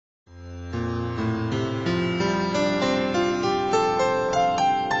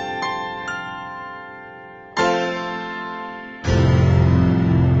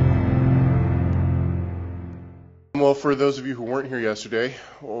Well, for those of you who weren't here yesterday,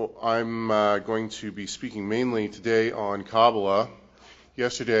 I'm going to be speaking mainly today on Kabbalah.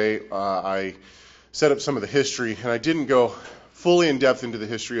 Yesterday, I set up some of the history, and I didn't go fully in depth into the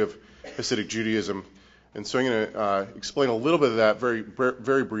history of Hasidic Judaism, and so I'm going to explain a little bit of that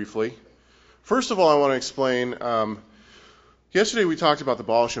very briefly. First of all, I want to explain, yesterday we talked about the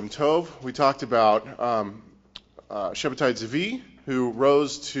Baal Shem Tov. We talked about Shabbatai Zvi, who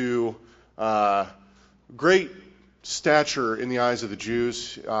rose to great stature in the eyes of the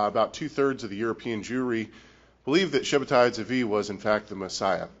Jews. About 2/3 of the European Jewry believed that Shabbatai Zvi was in fact the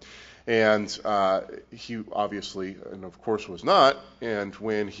Messiah. And he obviously, and of course, was not. And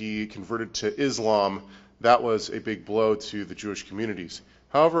when he converted to Islam, that was a big blow to the Jewish communities.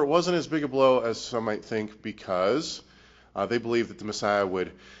 However, it wasn't as big a blow as some might think, because they believed that the Messiah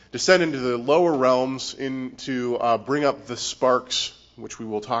would descend into the lower realms to bring up the sparks, which we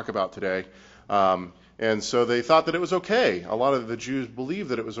will talk about today. And so they thought that it was okay. A lot of the Jews believed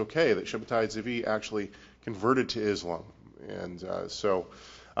that it was okay, that Shabbatai Zvi actually converted to Islam. And so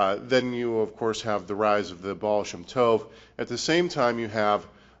then you, of course, have the rise of the Baal Shem Tov. At the same time, you have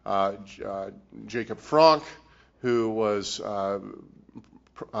Jacob Frank, who was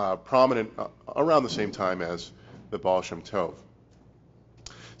prominent around the same time as the Baal Shem Tov.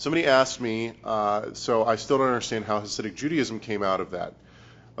 Somebody asked me, so I still don't understand how Hasidic Judaism came out of that.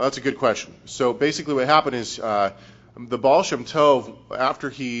 Well, that's a good question. So basically what happened is the Baal Shem Tov, after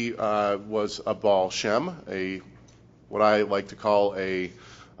he was a Baal Shem, what I like to call a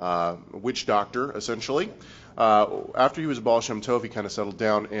witch doctor, essentially, after he was a Baal Shem Tov, he kind of settled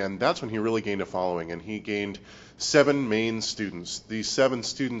down, and that's when he really gained a following, and he gained 7 main students. These 7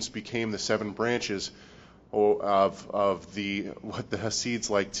 students became the 7 branches of what the Hasids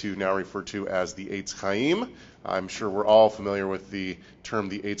like to now refer to as the Eitz Chaim. I'm sure we're all familiar with the term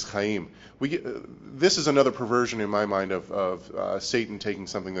the Eitz Chaim. This is another perversion in my mind of Satan taking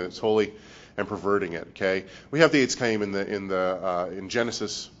something that's holy and perverting it. Okay, we have the Eitz Chaim in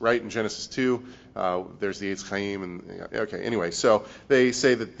Genesis, right? In Genesis 2, there's the Eitz Chaim, and okay. Anyway, so they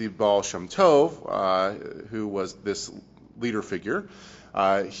say that the Baal Shem Tov, who was this leader figure,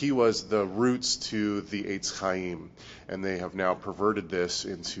 he was the roots to the Eitz Chaim, and they have now perverted this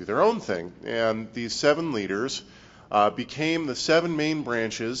into their own thing. And these 7 leaders became the 7 main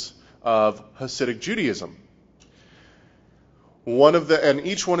branches of Hasidic Judaism. And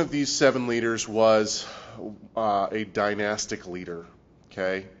each one of these 7 leaders was a dynastic leader.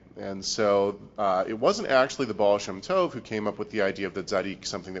 Okay, and so it wasn't actually the Baal Shem Tov who came up with the idea of the Tzaddik,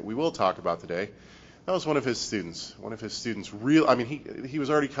 something that we will talk about today. That was one of his students. He was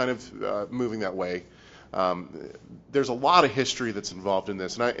already kind of moving that way. There's a lot of history that's involved in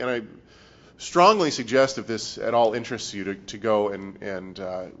this, and I strongly suggest, if this at all interests you, to go and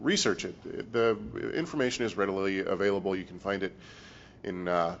research it. The information is readily available. You can find it in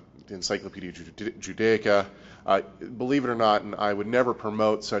the Encyclopedia Judaica. Believe it or not, and I would never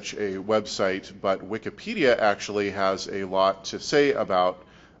promote such a website, but Wikipedia actually has a lot to say about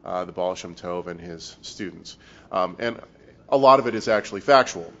the Baal Shem Tov and his students. And a lot of it is actually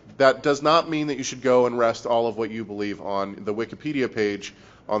factual. That does not mean that you should go and rest all of what you believe on the Wikipedia page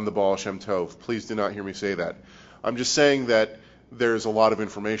on the Baal Shem Tov. Please do not hear me say that. I'm just saying that there's a lot of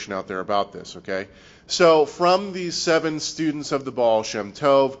information out there about this, okay? So from these 7 students of the Baal Shem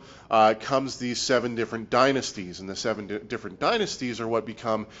Tov comes these 7 different dynasties, and the 7 different dynasties are what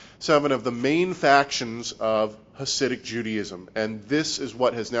become 7 of the main factions of Hasidic Judaism. And this is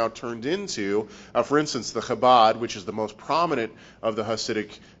what has now turned into, for instance, the Chabad, which is the most prominent of the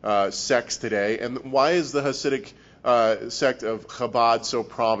Hasidic sects today. And why is the Hasidic sect of Chabad so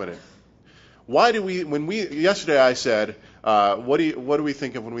prominent? Why do yesterday I said, what do we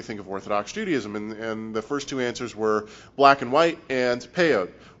think of when we think of Orthodox Judaism? And the first 2 answers were black and white and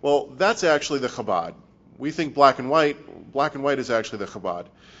peyote. Well, that's actually the Chabad. We think black and white is actually the Chabad.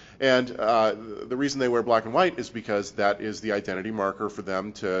 And the reason they wear black and white is because that is the identity marker for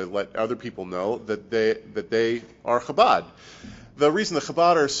them to let other people know that they are Chabad. The reason the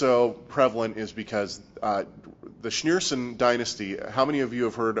Chabad are so prevalent is because the Schneerson dynasty. How many of you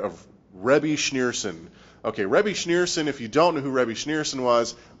have heard of Rebbe Schneerson? Okay, Rebbe Schneerson, if you don't know who Rebbe Schneerson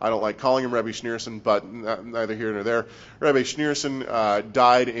was, I don't like calling him Rebbe Schneerson, but neither here nor there. Rebbe Schneerson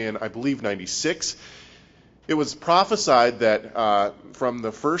died in, I believe, 96. It was prophesied that from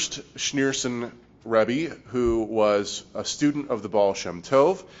the first Schneerson Rebbe, who was a student of the Baal Shem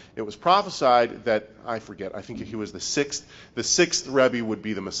Tov, it was prophesied that, I think he was the 6th. The 6th Rebbe would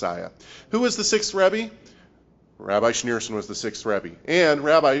be the Messiah. Who was the 6th Rebbe? Rabbi Schneerson was the 6th Rebbe. And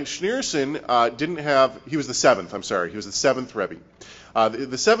Rabbi Schneerson he was the 7th, he was the 7th Rebbe.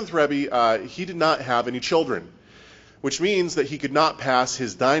 The 7th Rebbe, he did not have any children. which means that he could not pass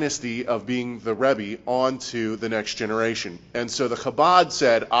his dynasty of being the Rebbe on to the next generation. And so the Chabad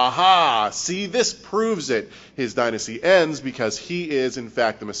said, aha, see, this proves it. His dynasty ends because he is, in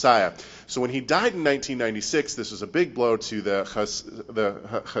fact, the Messiah. So when he died in 1996, this was a big blow to the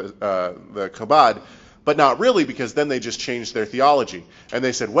Chabad, but not really, because then they just changed their theology. And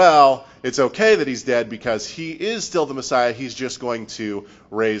they said, well, it's okay that he's dead because he is still the Messiah. He's just going to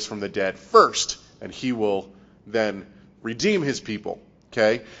raise from the dead first, and he will then redeem his people.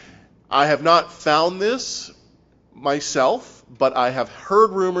 Okay? I have not found this myself, but I have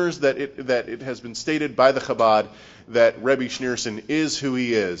heard rumors that it has been stated by the Chabad that Rebbe Schneerson is who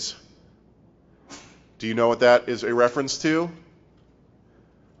he is. Do you know what that is a reference to?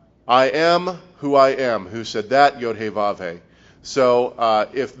 I am who I am. Who said that? Yod-He Vav-He. So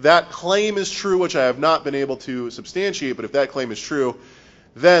if that claim is true, which I have not been able to substantiate, but if that claim is true,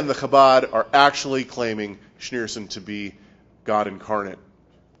 then the Chabad are actually claiming Schneerson to be God incarnate.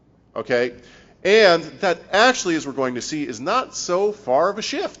 Okay? And that actually, as we're going to see, is not so far of a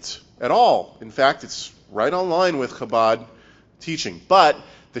shift at all. In fact, it's right on line with Chabad teaching. But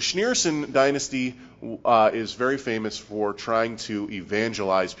the Schneerson dynasty is very famous for trying to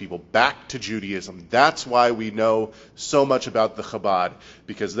evangelize people back to Judaism. That's why we know so much about the Chabad,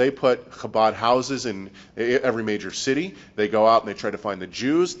 because they put Chabad houses in every major city. They go out and they try to find the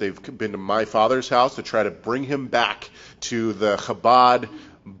Jews. They've been to my father's house to try to bring him back to the Chabad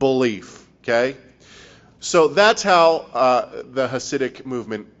belief. Okay? So that's how the Hasidic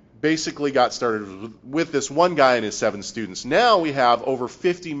movement basically got started, with this one guy and his 7 students. Now we have over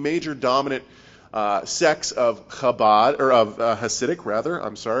 50 major dominant sects of Chabad, or of Hasidic, rather.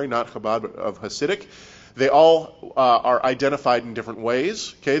 I'm sorry, not Chabad, but of Hasidic. They all are identified in different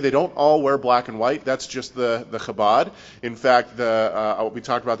ways. Okay, they don't all wear black and white. That's just the Chabad. In fact, we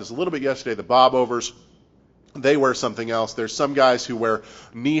talked about this a little bit yesterday. The Bob-overs, they wear something else. There's some guys who wear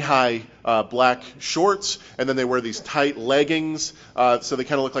knee-high black shorts, and then they wear these tight leggings, so they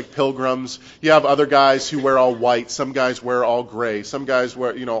kind of look like pilgrims. You have other guys who wear all white. Some guys wear all gray. Some guys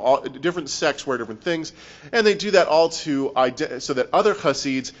wear, different sects wear different things, and they do that all so that other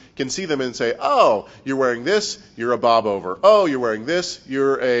Hasids can see them and say, oh, you're wearing this, you're a Bob-over. Oh, you're wearing this,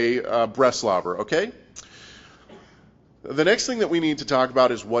 you're a Breslauer. Okay? The next thing that we need to talk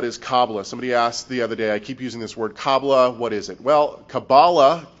about is, what is Kabbalah? Somebody asked the other day, I keep using this word Kabbalah, what is it? Well,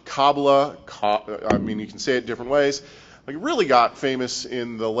 Kabbalah, I mean, you can say it different ways. It really got famous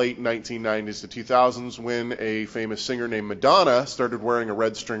in the late 1990s to 2000s when a famous singer named Madonna started wearing a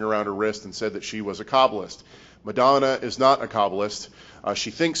red string around her wrist and said that she was a Kabbalist. Madonna is not a Kabbalist.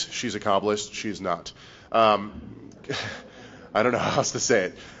 She thinks she's a Kabbalist. She's not. I don't know how else to say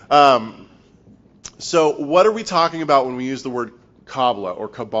it. So what are we talking about when we use the word Kabbalah or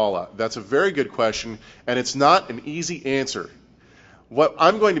Kabbalah? That's a very good question, and it's not an easy answer. What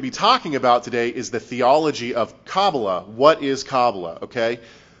I'm going to be talking about today is the theology of Kabbalah. What is Kabbalah? Okay?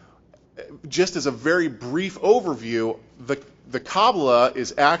 Just as a very brief overview, the Kabbalah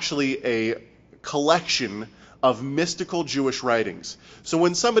is actually a collection of mystical Jewish writings. So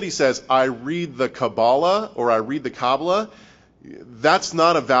when somebody says, I read the Kabbalah or I read the Kabbalah, that's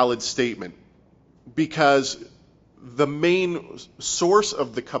not a valid statement, because the main source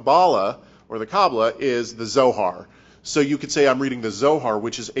of the Kabbalah or the Kabbalah is the Zohar. So you could say I'm reading the Zohar,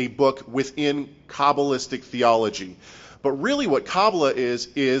 which is a book within Kabbalistic theology. But really what Kabbalah is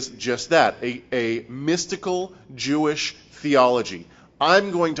just that, a mystical Jewish theology.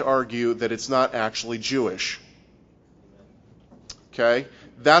 I'm going to argue that it's not actually Jewish. Okay?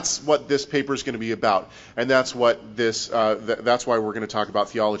 That's what this paper is going to be about, and that's what that's why we're going to talk about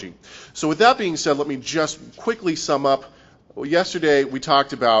theology. So with that being said, let me just quickly sum up. Yesterday we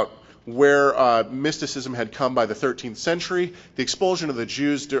talked about where mysticism had come by the 13th century. The expulsion of the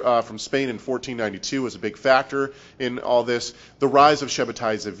Jews from Spain in 1492 was a big factor in all this. The rise of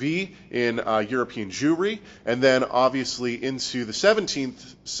Shabbatai Zevi in European Jewry, and then obviously into the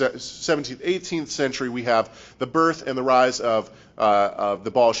 17th, 18th century we have the birth and the rise of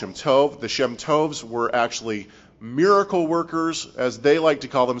the Baal Shem Tov. The Shem Tovs were actually miracle workers, as they like to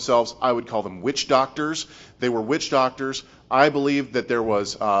call themselves. I would call them witch doctors. They were witch doctors. I believe that there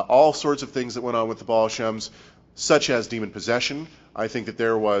was all sorts of things that went on with the Baal Shems, such as demon possession. I think that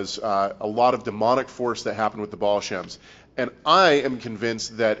there was a lot of demonic force that happened with the Baal Shems. And I am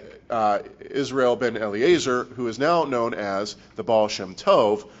convinced that Israel ben Eliezer, who is now known as the Baal Shem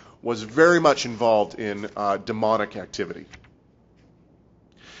Tov, was very much involved in demonic activity.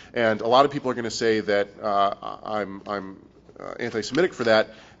 And a lot of people are going to say that I'm anti-Semitic for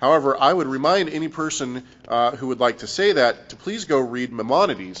that. However, I would remind any person who would like to say that to please go read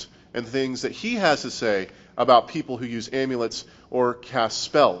Maimonides and things that he has to say about people who use amulets or cast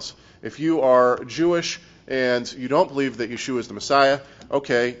spells. If you are Jewish and you don't believe that Yeshua is the Messiah,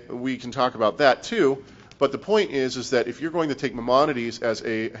 okay, we can talk about that too. But the point is that if you're going to take Maimonides as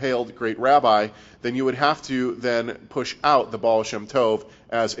a hailed great rabbi, then you would have to then push out the Baal Shem Tov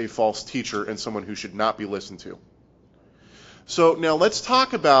as a false teacher and someone who should not be listened to. So now let's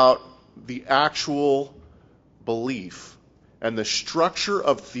talk about the actual belief and the structure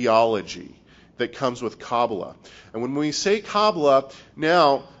of theology that comes with Kabbalah. And when we say Kabbalah,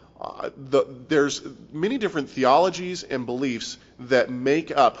 now there's many different theologies and beliefs that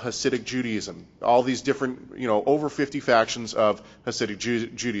make up Hasidic Judaism. All these different, over 50 factions of Hasidic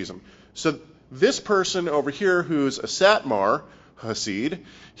Judaism. So this person over here who's a Satmar Hasid,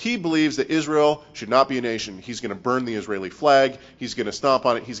 he believes that Israel should not be a nation. He's going to burn the Israeli flag. He's going to stomp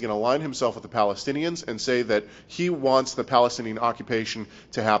on it. He's going to align himself with the Palestinians and say that he wants the Palestinian occupation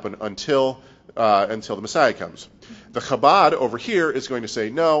to happen until the Messiah comes. The Chabad over here is going to say,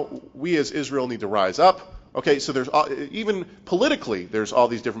 no, we as Israel need to rise up. Okay, so there's even politically, there's all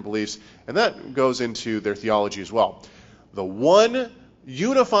these different beliefs, and that goes into their theology as well. The one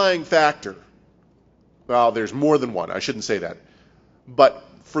unifying factor, well, there's more than one, I shouldn't say that, but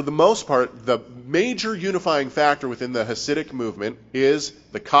for the most part, the major unifying factor within the Hasidic movement is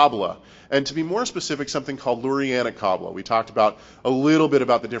the Kabbalah. And to be more specific, something called Lurianic Kabbalah. We talked about a little bit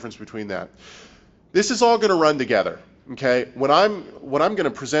about the difference between that. This is all going to run together. Okay? What I'm going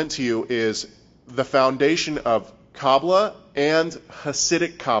to present to you is the foundation of Kabbalah and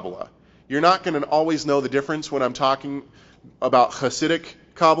Hasidic Kabbalah. You're not going to always know the difference when I'm talking about Hasidic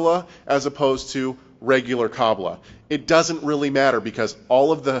Kabbalah as opposed to regular Kabbalah. It doesn't really matter because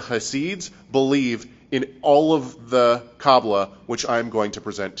all of the Hasids believe in all of the Kabbalah which I'm going to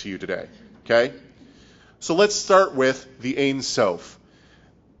present to you today. Okay? So let's start with the Ein Sof.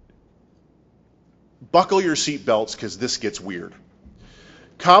 Buckle your seatbelts because this gets weird.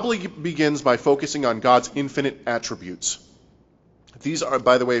 Kabbalah begins by focusing on God's infinite attributes. These are,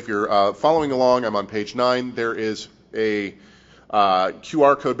 by the way, if you're following along, I'm on page 9. There is a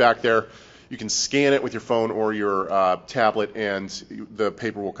QR code back there. You can scan it with your phone or your tablet and the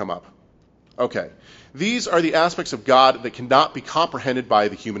paper will come up. Okay. These are the aspects of God that cannot be comprehended by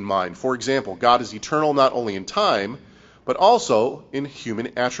the human mind. For example, God is eternal not only in time, but also in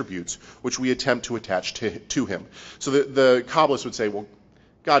human attributes, which we attempt to attach to him. So the Kabbalists would say, well,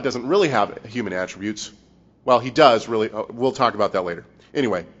 God doesn't really have human attributes. Well, he does really. We'll talk about that later.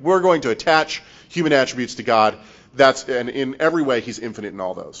 Anyway, we're going to attach human attributes to God. And in every way, he's infinite in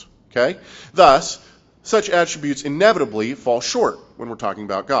all those. Okay? Thus, such attributes inevitably fall short when we're talking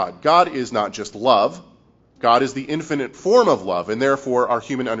about God. God is not just love. God is the infinite form of love, and therefore our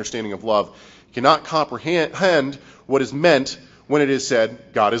human understanding of love cannot comprehend what is meant when it is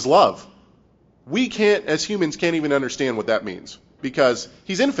said God is love. We can't, as humans, can't even understand what that means because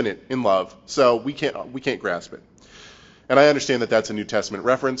he's infinite in love, so we can't grasp it. And I understand that that's a New Testament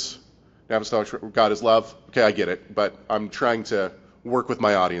reference. Apostolic God is love. Okay, I get it, but I'm trying to work with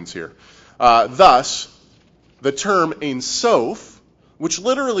my audience here. Thus, the term Ein Sof, which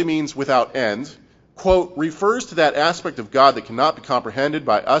literally means without end, quote, refers to that aspect of God that cannot be comprehended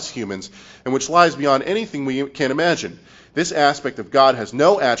by us humans and which lies beyond anything we can imagine. This aspect of God has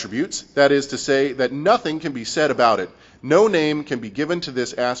no attributes, that is to say that nothing can be said about it. No name can be given to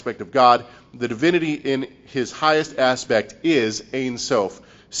this aspect of God. The divinity in his highest aspect is Ein Sof.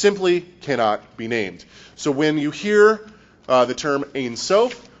 Simply cannot be named. So when you hear the term Ein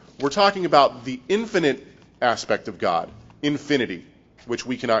Sof, we're talking about the infinite aspect of God, infinity, which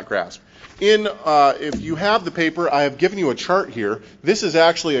we cannot grasp. If you have the paper, I have given you a chart here. This is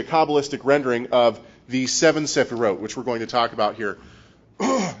actually a Kabbalistic rendering of the 7 Sefirot, which we're going to talk about here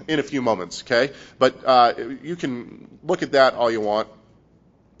in a few moments, okay? But you can look at that all you want.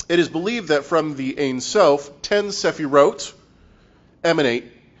 It is believed that from the Ein Sof, 10 Sefirot emanate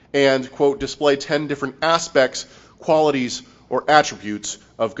and, quote, display 10 different aspects, qualities, or attributes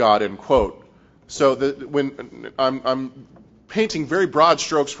of God, end quote. So when I'm painting very broad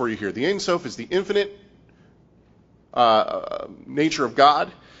strokes for you here. The Ein Sof is the infinite nature of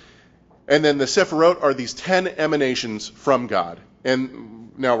God, and then the Sefirot are these 10 emanations from God.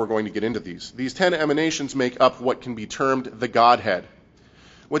 And now we're going to get into these. These 10 emanations make up what can be termed the Godhead.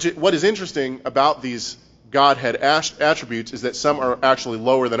 What is interesting about these Godhead attributes is that some are actually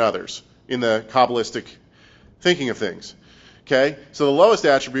lower than others in the Kabbalistic thinking of things. Okay, so the lowest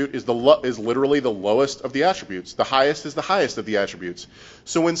attribute is literally the lowest of the attributes. The highest is the highest of the attributes.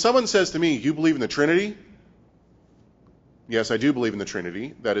 So when someone says to me, "You believe in the Trinity?" Yes, I do believe in the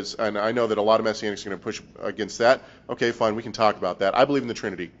Trinity. That is, and I know that a lot of Messianics are going to push against that. Okay, fine, we can talk about that. I believe in the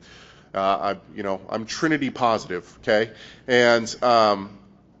Trinity. I'm Trinity positive. Okay, and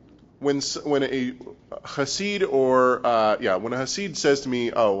when a Hasid when a Hasid says to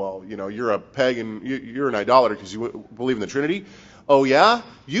me, "Oh well, you're a pagan, you're an idolater because you believe in the Trinity," oh yeah,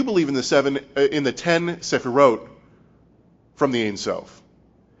 you believe in the 10 Sephirot from the Ein Sof,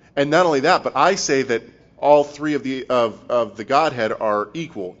 and not only that, but I say that all three of the Godhead are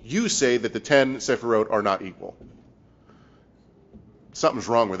equal. You say that the 10 Sephirot are not equal. Something's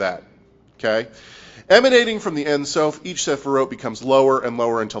wrong with that. Okay? Emanating from the Ein Sof, each Sephirot becomes lower and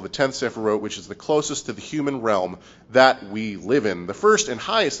lower until the 10th Sephirot, which is the closest to the human realm that we live in. The first and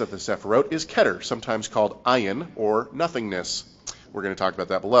highest of the Sephirot is Keter, sometimes called Ayin, or nothingness. We're going to talk about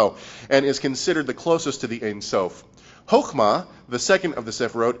that below, and is considered the closest to the Ein Sof. Chokhmah, the second of the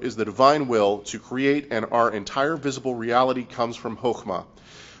Sephirot, is the divine will to create, and our entire visible reality comes from Chokhmah.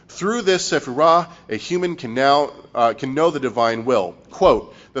 Through this Sephirah, a human can know the divine will.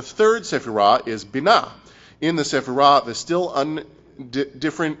 Quote, the third Sephirah is Binah. In this Sephirah, the still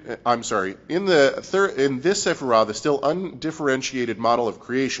undifferentiated model of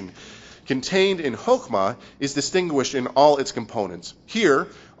creation contained in Chokhmah is distinguished in all its components. Here,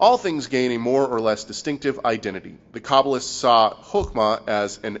 all things gain a more or less distinctive identity. The Kabbalists saw Chokhmah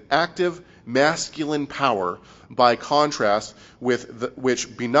as an active, masculine power, by contrast with which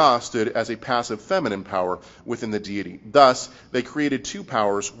Binah stood as a passive feminine power within the deity. Thus, they created two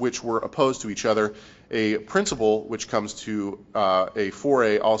powers which were opposed to each other, a principle which comes to a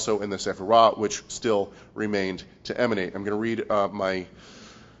foray also in the Sephirah, which still remained to emanate. I'm going to read my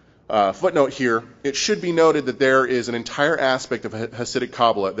footnote here. It should be noted that there is an entire aspect of Hasidic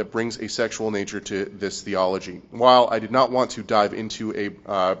Kabbalah that brings a sexual nature to this theology. While I did not want to dive into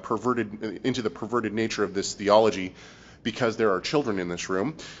the perverted nature of this theology, because there are children in this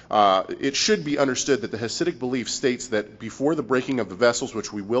room, it should be understood that the Hasidic belief states that before the breaking of the vessels,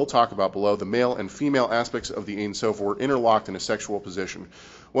 which we will talk about below, the male and female aspects of the Ein Sof were interlocked in a sexual position.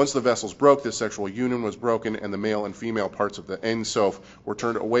 Once the vessels broke, this sexual union was broken, and the male and female parts of the Ein Sof were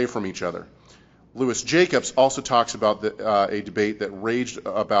turned away from each other. Louis Jacobs also talks about a debate that raged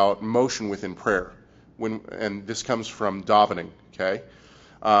about motion within prayer, and this comes from davening. Okay.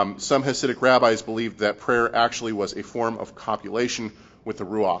 Some Hasidic rabbis believed that prayer actually was a form of copulation with the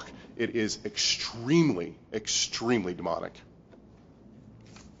Ruach. It is extremely, extremely demonic,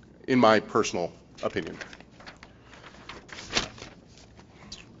 in my personal opinion.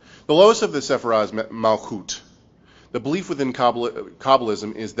 The lowest of the Sephirah is Malchut. The belief within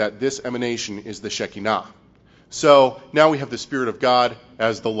Kabbalism is that this emanation is the Shekinah. So now we have the Spirit of God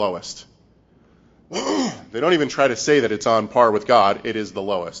as the lowest. They don't even try to say that it's on par with God. It is the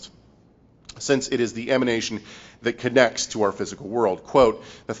lowest, since it is the emanation that connects to our physical world. Quote,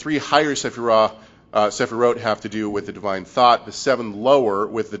 the three higher Sephirot have to do with the divine thought, the seven lower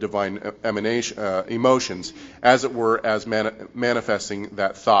with the divine emotions, as it were, as manifesting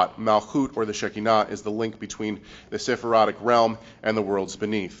that thought. Malchut, or the Shekinah, is the link between the Sephirotic realm and the worlds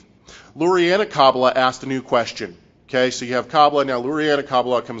beneath. Lurianic Kabbalah asked a new question. Okay, so you have Kabbalah, now Lurianic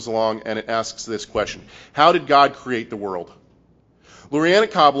Kabbalah comes along and it asks this question. How did God create the world?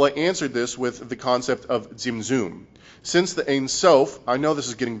 Lurianic Kabbalah answered this with the concept of Tzimtzum. Since the Ein Sof, I know this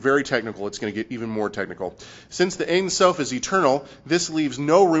is getting very technical, it's going to get even more technical. Since the Ein Sof is eternal, this leaves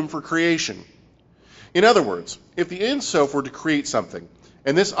no room for creation. In other words, if the Ein Sof were to create something,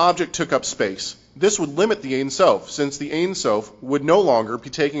 and this object took up space, this would limit the Ein Sof, since the Ein Sof would no longer be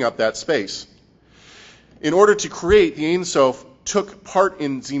taking up that space. In order to create, the Ein Sof took part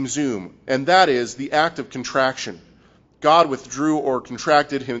in Tzimtzum, and that is the act of contraction. God withdrew or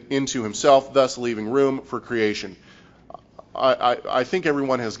contracted him into himself, thus leaving room for creation. I think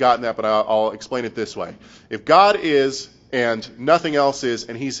everyone has gotten that, but I'll explain it this way. If God is and nothing else is,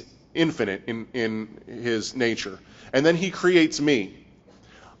 and he's infinite in his nature, and then he creates me,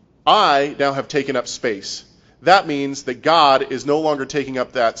 I now have taken up space. That means that God is no longer taking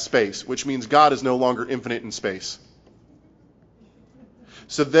up that space, which means God is no longer infinite in space.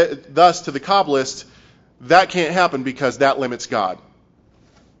 So thus, to the Kabbalist, that can't happen because that limits God.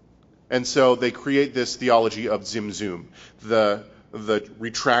 And so they create this theology of Tzimtzum, the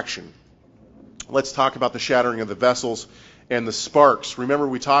retraction. Let's talk about the shattering of the vessels and the sparks. Remember,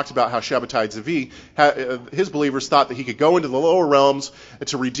 we talked about how Shabbatai Zvi, his believers thought that he could go into the lower realms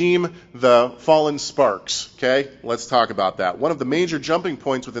to redeem the fallen sparks. Okay, let's talk about that. One of the major jumping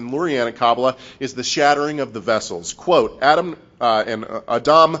points within Lurianic Kabbalah is the shattering of the vessels. Quote, Adam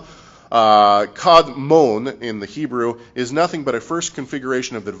Kadmon in the Hebrew is nothing but a first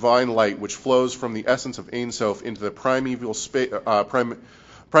configuration of the divine light which flows from the essence of Ein Sof into the primeval space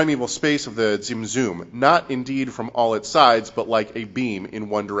of the Tzimtzum, not indeed from all its sides, but like a beam in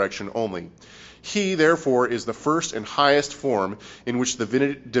one direction only. He, therefore, is the first and highest form in which the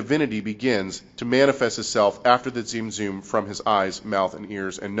divinity begins to manifest itself after the Tzimtzum from his eyes, mouth, and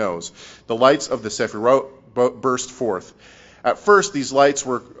ears, and nose. The lights of the Sephirot burst forth. At first, these lights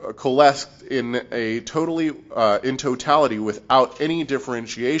were coalesced in totality without any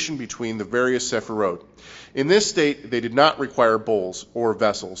differentiation between the various Sephirot. In this state, they did not require bowls or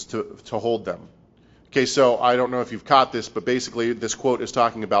vessels to hold them. Okay, so I don't know if you've caught this, but basically this quote is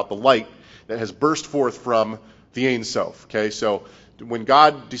talking about the light that has burst forth from the Ein Sof. Okay, so when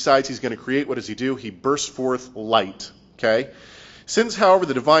God decides he's going to create, what does he do? He bursts forth light. Okay? Since, however,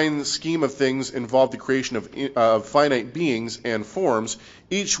 the divine scheme of things involved the creation of finite beings and forms,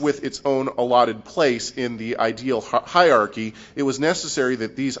 each with its own allotted place in the ideal hierarchy, it was necessary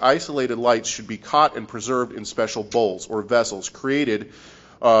that these isolated lights should be caught and preserved in special bowls or vessels created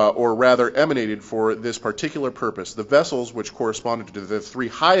or rather emanated for this particular purpose. The vessels, which corresponded to the three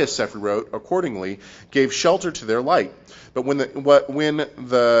highest Sephirot, accordingly gave shelter to their light. But when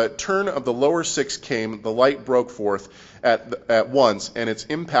the turn of the lower six came, the light broke forth at once, and its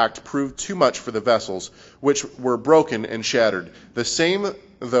impact proved too much for the vessels, which were broken and shattered. The same,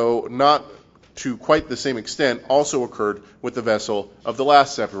 though not to quite the same extent, also occurred with the vessel of the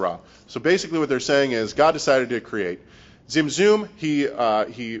last Sephirah. So basically what they're saying is God decided to create. Tzimtzum,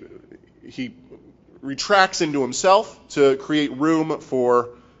 he retracts into himself to create room for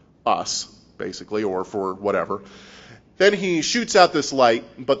us, basically, or for whatever. Then he shoots out this light,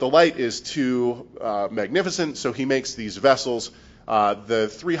 but the light is too magnificent, so he makes these vessels. The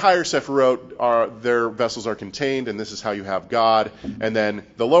three higher Sephirot, their vessels are contained, and this is how you have God. And then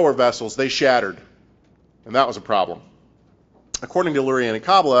the lower vessels, they shattered, and that was a problem. According to Lurianic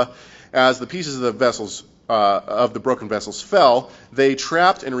Kabbalah, as the pieces of the vessels of the broken vessels fell, they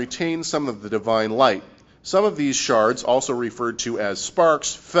trapped and retained some of the divine light. Some of these shards, also referred to as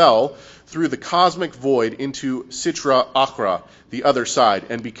sparks, fell through the cosmic void into Sitra Achra, the other side,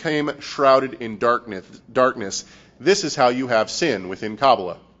 and became shrouded in darkness. This is how you have sin within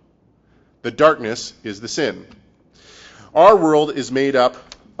Kabbalah. The darkness is the sin. Our world is made up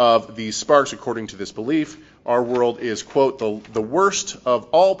of these sparks according to this belief. Our world is, quote, the worst of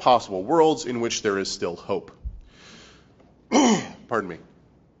all possible worlds in which there is still hope. Pardon me.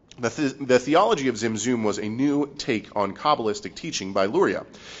 The theology of Tzimtzum was a new take on Kabbalistic teaching by Luria.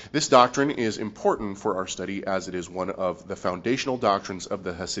 This doctrine is important for our study as it is one of the foundational doctrines of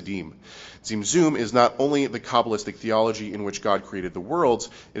the Hasidim. Tzimtzum is not only the Kabbalistic theology in which God created the worlds,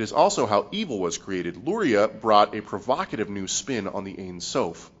 it is also how evil was created. Luria brought a provocative new spin on the Ein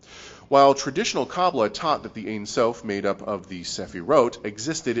Sof. While traditional Kabbalah taught that the Ein Sof, made up of the Sephirot,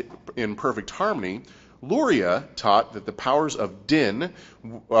 existed in perfect harmony, Luria taught that the powers of Din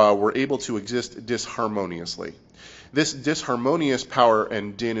were able to exist disharmoniously. This disharmonious power,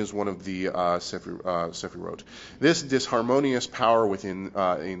 and Din is one of the Sephirot, this disharmonious power within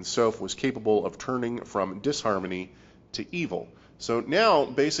Ein Sof was capable of turning from disharmony to evil. So now,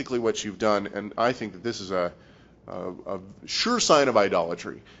 basically what you've done, and I think that this is a sure sign of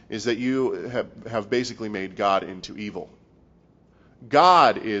idolatry, is that you have basically made God into evil.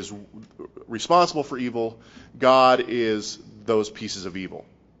 God is responsible for evil. God is those pieces of evil.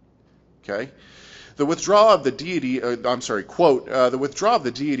 Okay? The withdrawal of the deity, quote, the withdrawal of the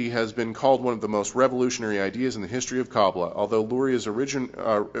deity has been called one of the most revolutionary ideas in the history of Kabbalah. Although Luria's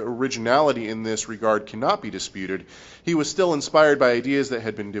originality in this regard cannot be disputed, he was still inspired by ideas that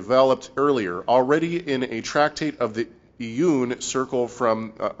had been developed earlier. Already in a tractate of the Iyun circle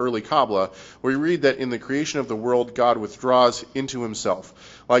from early Kabbalah, we read that in the creation of the world, God withdraws into himself,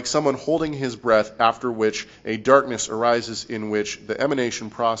 like someone holding his breath, after which a darkness arises in which the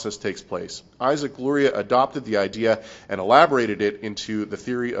emanation process takes place. Isaac Luria adopted the idea and elaborated it into the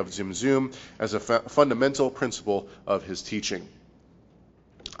theory of Tzimtzum as a fundamental principle of his teaching.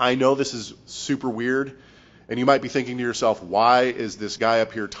 I know this is super weird, and you might be thinking to yourself, why is this guy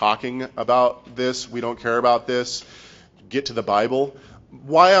up here talking about this? We don't care about this. Get to the Bible.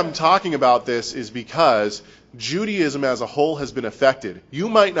 Why I'm talking about this is because Judaism as a whole has been affected. You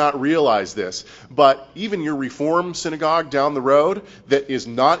might not realize this, but even your Reform synagogue down the road that is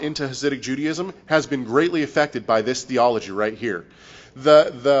not into Hasidic Judaism has been greatly affected by this theology right here.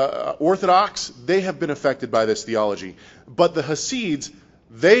 The Orthodox, they have been affected by this theology. But the Hasids,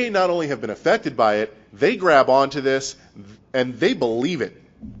 they not only have been affected by it, they grab onto this and they believe it.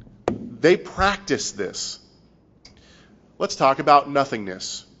 They practice this. Let's talk about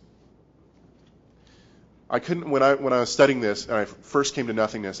nothingness. I couldn't, when I was studying this and I first came to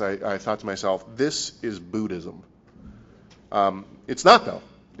nothingness, I thought to myself, this is Buddhism. It's not, though.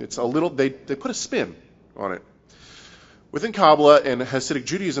 It's a little, they put a spin on it. Within Kabbalah and Hasidic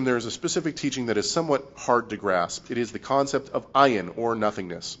Judaism, there is a specific teaching that is somewhat hard to grasp. It is the concept of ayin, or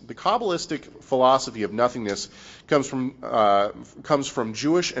nothingness. The Kabbalistic philosophy of nothingness comes from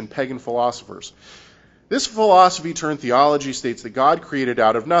Jewish and pagan philosophers. This philosophy turned theology states that God created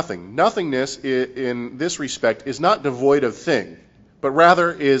out of nothing. Nothingness, in this respect, is not devoid of thing, but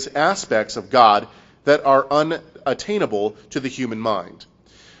rather is aspects of God that are unattainable to the human mind.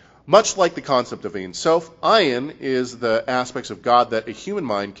 Much like the concept of Ein Sof, ayin is the aspects of God that a human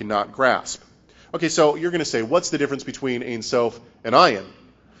mind cannot grasp. Okay, so you're going to say, what's the difference between Ein Sof and ayin?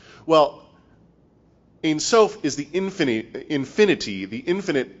 Well, Ein Sof is the infinity, the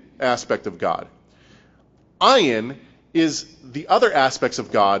infinite aspect of God. Ayin is the other aspects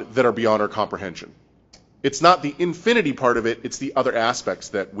of God that are beyond our comprehension. It's not the infinity part of it, it's the other aspects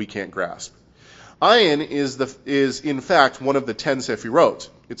that we can't grasp. Ayin is in fact one of the 10 Sefirot.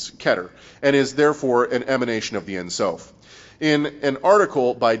 It's Keter, and is therefore an emanation of the Ein Sof. In an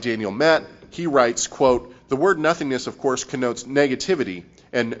article by Daniel Matt, he writes, quote, "The word nothingness, of course, connotes negativity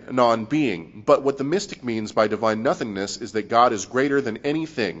and non-being, but what the mystic means by divine nothingness is that God is greater than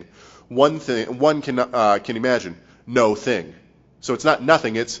anything. One can imagine, no thing." So it's not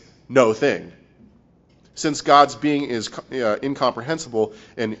nothing, it's no thing. Since God's being is incomprehensible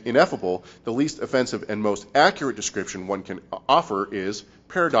and ineffable, the least offensive and most accurate description one can offer is,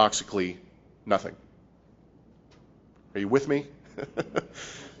 paradoxically, nothing. Are you with me?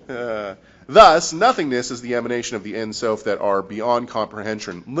 Thus, nothingness is the emanation of the Ein Sof that are beyond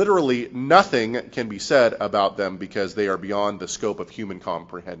comprehension. Literally, nothing can be said about them because they are beyond the scope of human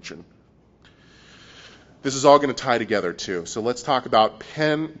comprehension. This is all going to tie together, too. So let's talk about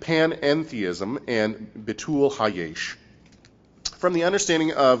panentheism and Bitul Hayesh. From the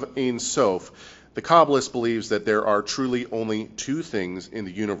understanding of Ein Sof, the Kabbalist believes that there are truly only two things in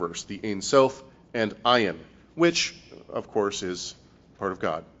the universe, the Ein Sof and ayin, which, of course, is part of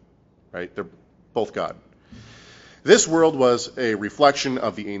God. Right? They're both God. This world was a reflection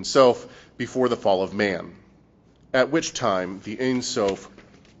of the Ein Sof before the fall of man, at which time the Ein Sof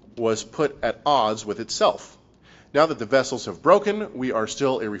was put at odds with itself. Now that the vessels have broken, we are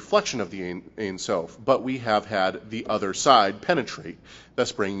still a reflection of the Ein Sof, but we have had the other side penetrate,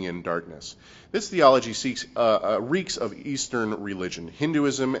 thus bringing in darkness. This theology reeks of Eastern religion.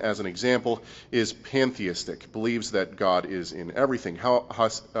 Hinduism, as an example, is pantheistic, believes that God is in everything.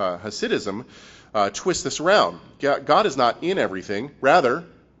 Hasidism twists this around. God is not in everything, rather,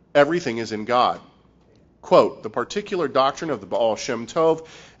 everything is in God. Quote, "The particular doctrine of the Baal Shem Tov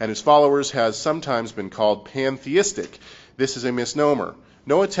and his followers has sometimes been called pantheistic. This is a misnomer.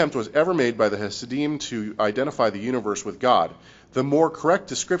 No attempt was ever made by the Hasidim to identify the universe with God. The more correct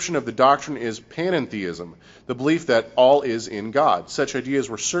description of the doctrine is panentheism, the belief that all is in God. Such ideas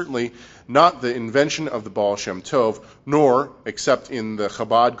were certainly not the invention of the Baal Shem Tov, nor, except in the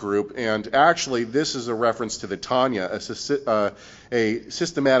Chabad group, and actually this is a reference to the Tanya, a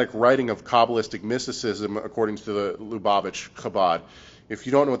systematic writing of Kabbalistic mysticism according to the Lubavitch Chabad. If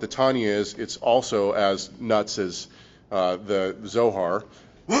you don't know what the Tanya is, it's also as nuts as the Zohar.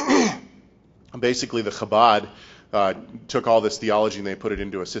 Basically, the Chabad took all this theology and they put it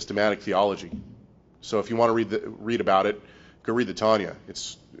into a systematic theology. So if you want to read about it, go read the Tanya.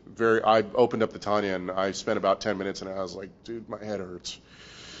 It's I opened up the Tanya and I spent about 10 minutes and I was like, dude, my head hurts.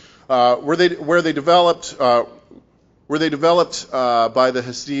 Were they developed by the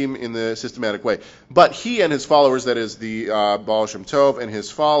Hasidim in the systematic way. But he and his followers, that is the Baal Shem Tov and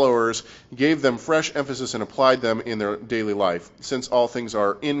his followers, gave them fresh emphasis and applied them in their daily life. Since all things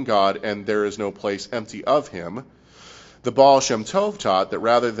are in God and there is no place empty of him, the Baal Shem Tov taught that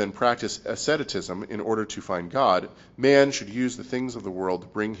rather than practice asceticism in order to find God, man should use the things of the world to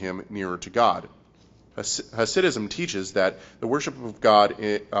bring him nearer to God. Hasidism teaches that the worship of God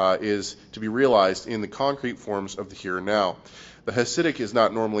is to be realized in the concrete forms of the here and now. The Hasidic is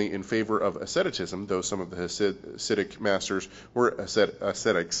not normally in favor of asceticism, though some of the Hasidic masters were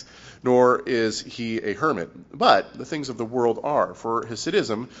ascetics, nor is he a hermit. But the things of the world are, for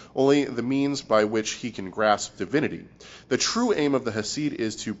Hasidism, only the means by which he can grasp divinity. The true aim of the Hasid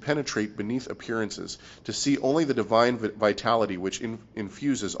is to penetrate beneath appearances, to see only the divine vitality which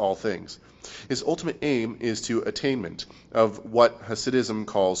infuses all things. His ultimate aim is to attainment of what Hasidism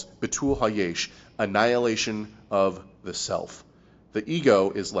calls Bitul Hayesh, annihilation of the self. The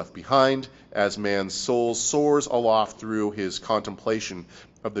ego is left behind as man's soul soars aloft through his contemplation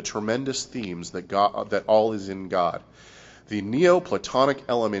of the tremendous themes that all is in God. The Neoplatonic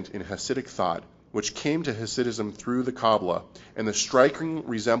element in Hasidic thought which came to Hasidism through the Kabbalah, and the striking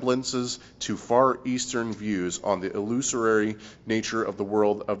resemblances to Far Eastern views on the illusory nature of the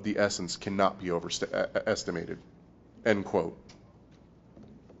world of the essence cannot be overestimated. End quote.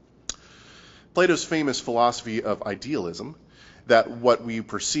 Plato's famous philosophy of idealism, that what we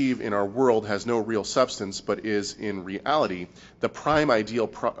perceive in our world has no real substance but is in reality the prime ideal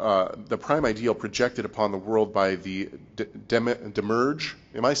projected upon the world by the demiurge.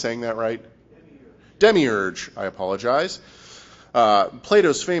 Am I saying that right? Demiurge, I apologize.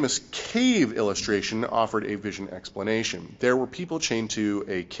 Plato's famous cave illustration offered a vision explanation. There were people chained to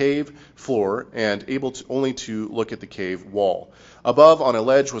a cave floor and able only to look at the cave wall. Above, on a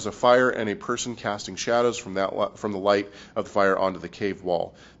ledge, was a fire and a person casting shadows from the light of the fire onto the cave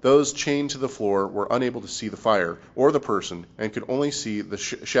wall. Those chained to the floor were unable to see the fire or the person and could only see the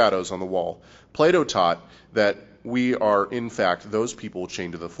shadows on the wall. Plato taught that we are, in fact, those people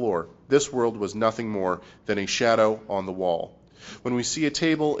chained to the floor. This world was nothing more than a shadow on the wall. When we see a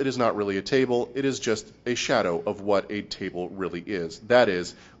table, it is not really a table, it is just a shadow of what a table really is. That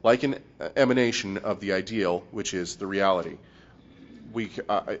is, like an emanation of the ideal, which is the reality.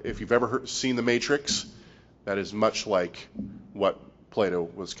 If you've ever seen The Matrix, that is much like what Plato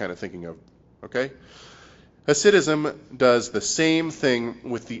was kind of thinking of. Okay? Hasidism does the same thing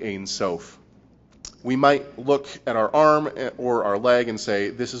with the Ein Sof. We might look at our arm or our leg and say,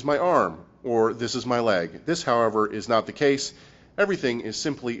 this is my arm, or this is my leg. This, however, is not the case. Everything is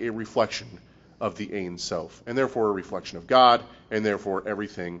simply a reflection of the Ein Sof, and therefore a reflection of God, and therefore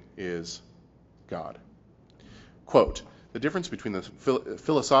everything is God. Quote, the difference between the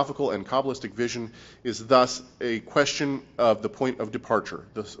philosophical and Kabbalistic vision is thus a question of the point of departure.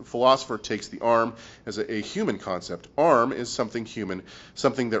 The philosopher takes the arm as a human concept. Arm is something human,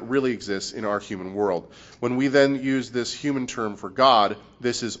 something that really exists in our human world. When we then use this human term for God,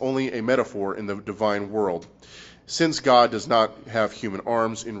 this is only a metaphor in the divine world, since God does not have human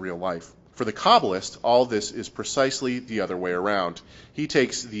arms in real life. For the Kabbalist, all this is precisely the other way around. He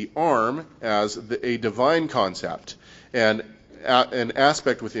takes the arm as a divine concept, and an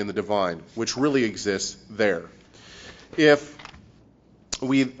aspect within the divine, which really exists there. If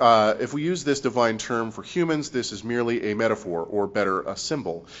we use this divine term for humans, this is merely a metaphor, or better, a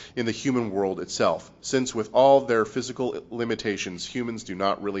symbol, in the human world itself, since with all their physical limitations, humans do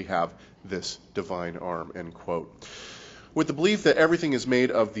not really have this divine arm, end quote. With the belief that everything is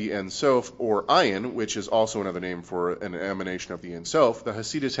made of the Ein Sof, or Ayin, which is also another name for an emanation of the Ein Sof, the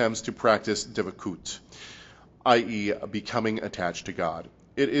Hasid attempts to practice devakut, i.e. becoming attached to God.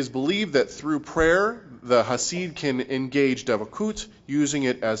 It is believed that through prayer, the Hasid can engage devakut, using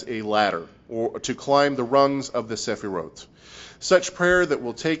it as a ladder, or to climb the rungs of the Sefirot. Such prayer that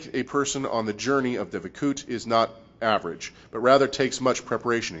will take a person on the journey of devakut is not average, but rather takes much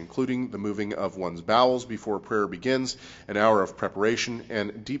preparation, including the moving of one's bowels before prayer begins, an hour of preparation,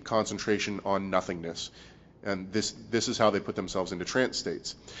 and deep concentration on nothingness. And this is how they put themselves into trance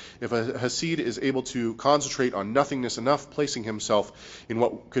states. If a Hasid is able to concentrate on nothingness enough, placing himself in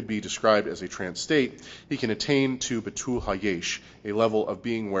what could be described as a trance state, he can attain to Betul Hayesh, a level of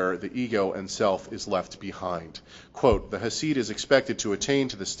being where the ego and self is left behind. Quote, the Hasid is expected to attain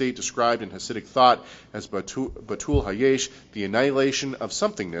to the state described in Hasidic thought as Betul Hayesh, the annihilation of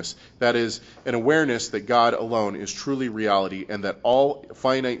somethingness, that is, an awareness that God alone is truly reality and that all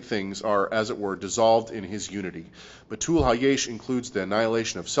finite things are, as it were, dissolved in his unity. Betul Hayesh includes the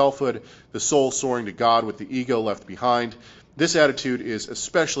annihilation of selfhood, the soul soaring to God with the ego left behind. This attitude is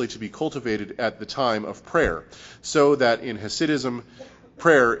especially to be cultivated at the time of prayer, so that in Hasidism,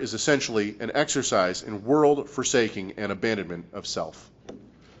 prayer is essentially an exercise in world-forsaking and abandonment of self.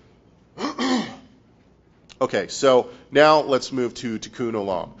 Okay, so now let's move to Tikkun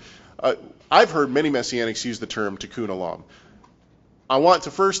Olam. I've heard many Messianics use the term Tikkun Olam. I want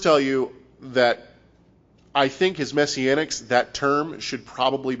to first tell you that I think as Messianics, that term should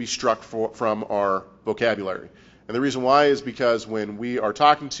probably be struck from our vocabulary. And the reason why is because when we are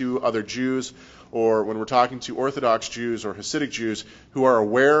talking to other Jews, or when we're talking to Orthodox Jews or Hasidic Jews who are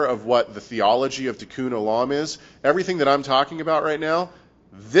aware of what the theology of Tikkun Olam is, everything that I'm talking about right now,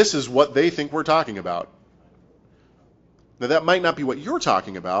 this is what they think we're talking about. Now that might not be what you're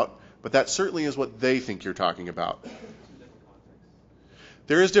talking about, but that certainly is what they think you're talking about.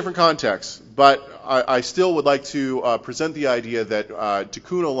 There is different contexts, but I still would like to present the idea that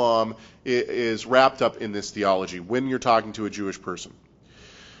Tikkun Olam is wrapped up in this theology when you're talking to a Jewish person.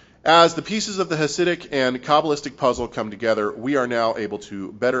 As the pieces of the Hasidic and Kabbalistic puzzle come together, we are now able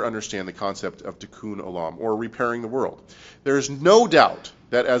to better understand the concept of tikkun olam, or repairing the world. There is no doubt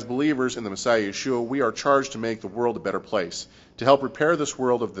that as believers in the Messiah Yeshua, we are charged to make the world a better place, to help repair this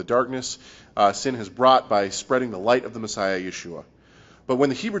world of the darkness sin has brought by spreading the light of the Messiah Yeshua. But when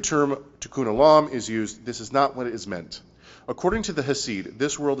the Hebrew term tikkun olam is used, this is not what it is meant. According to the Hasid,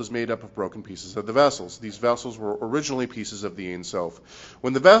 this world is made up of broken pieces of the vessels. These vessels were originally pieces of the Ein Sof.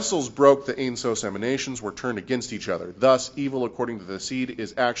 When the vessels broke, the Ein Sof's emanations were turned against each other. Thus, evil, according to the Hasid,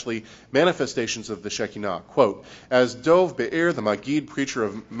 is actually manifestations of the Shekinah. Quote, as Dov Be'er, the Magid preacher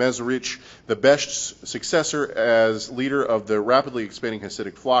of Mezrich, the Besht's successor as leader of the rapidly expanding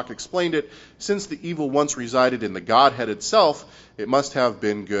Hasidic flock, explained it, since the evil once resided in the Godhead itself, it must have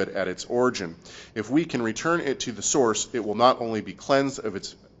been good at its origin. If we can return it to the source, it will not only be cleansed of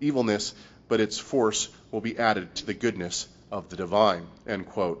its evilness, but its force will be added to the goodness of the divine. End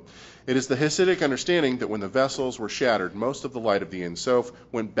quote. It is the Hasidic understanding that when the vessels were shattered, most of the light of the Ein Sof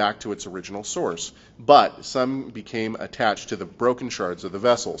went back to its original source, but some became attached to the broken shards of the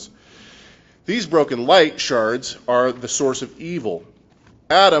vessels. These broken light shards are the source of evil.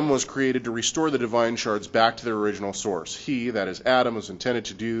 Adam was created to restore the divine shards back to their original source. He, that is Adam, was intended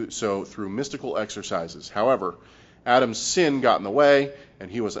to do so through mystical exercises. However, Adam's sin got in the way,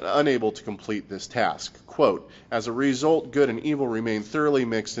 and he was unable to complete this task. Quote, as a result, good and evil remained thoroughly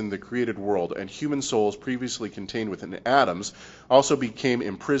mixed in the created world, and human souls previously contained within Adam's also became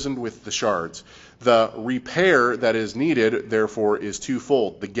imprisoned with the shards. The repair that is needed, therefore, is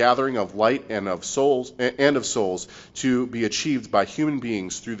twofold: the gathering of light and of souls to be achieved by human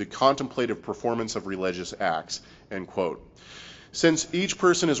beings through the contemplative performance of religious acts. End quote. Since each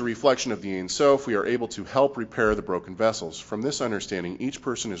person is a reflection of the Ein Sof, we are able to help repair the broken vessels. From this understanding, each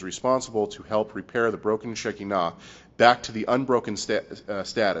person is responsible to help repair the broken Shekinah back to the unbroken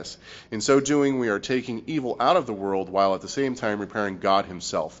status. In so doing, we are taking evil out of the world while at the same time repairing God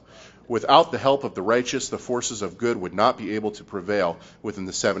himself. Without the help of the righteous, the forces of good would not be able to prevail within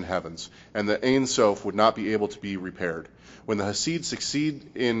the seven heavens, and the Ein Sof would not be able to be repaired. When the Hasid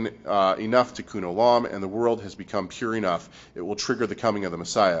succeed in enough tikkun olam and the world has become pure enough, it will trigger the coming of the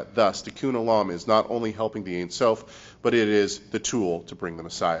Messiah. Thus, tikkun olam is not only helping the Ein Sof, but it is the tool to bring the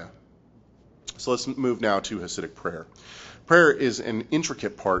Messiah. So let's move now to Hasidic prayer. Prayer is an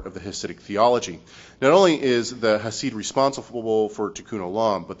intricate part of the Hasidic theology. Not only is the Hasid responsible for tikkun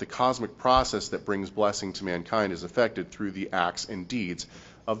olam, but the cosmic process that brings blessing to mankind is affected through the acts and deeds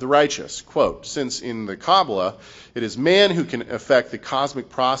of the righteous. Quote, since in the Kabbalah it is man who can affect the cosmic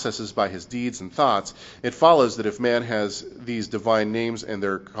processes by his deeds and thoughts, it follows that if man has these divine names and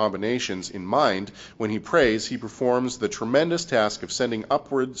their combinations in mind, when he prays, he performs the tremendous task of sending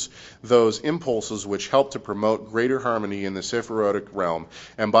upwards those impulses which help to promote greater harmony in the Sephirotic realm,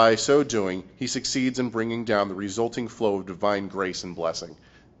 and by so doing, he succeeds in bringing down the resulting flow of divine grace and blessing.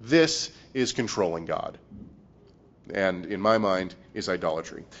 This is controlling God, and in my mind is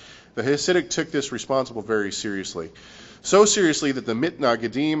idolatry. The Hasidic took this responsibility very seriously. So seriously that the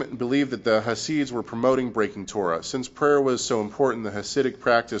Mitnagadim believed that the Hasids were promoting breaking Torah. Since prayer was so important, the Hasidic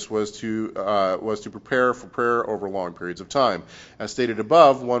practice was to prepare for prayer over long periods of time. As stated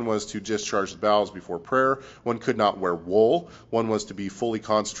above, one was to discharge the bowels before prayer, one could not wear wool, one was to be fully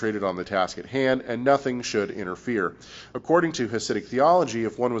concentrated on the task at hand, and nothing should interfere. According to Hasidic theology,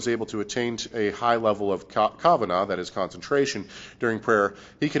 if one was able to attain a high level of kavanah, that is concentration, during prayer,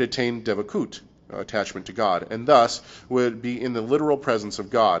 he could attain devakut, attachment to God, and thus would be in the literal presence of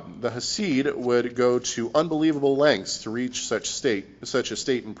God. The Hasid would go to unbelievable lengths to reach such a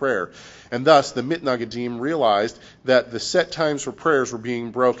state in prayer, and thus the Mitnagadim realized that the set times for prayers were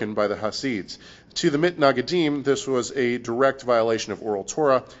being broken by the Hasids. To the Mitnagadim, this was a direct violation of oral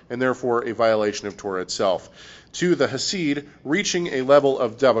Torah, and therefore a violation of Torah itself. To the Hasid, reaching a level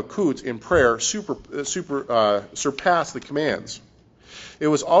of devakut in prayer surpassed the commands. It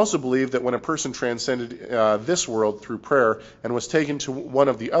was also believed that when a person transcended this world through prayer and was taken to one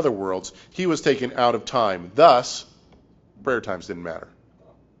of the other worlds, he was taken out of time. Thus, prayer times didn't matter.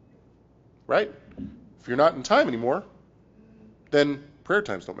 Right? If you're not in time anymore, then prayer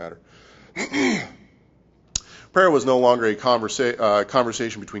times don't matter. Prayer was no longer a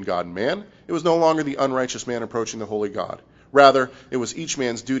conversation between God and man. It was no longer the unrighteous man approaching the holy God. Rather, it was each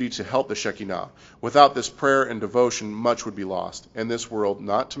man's duty to help the Shekinah. Without this prayer and devotion, much would be lost, and this world,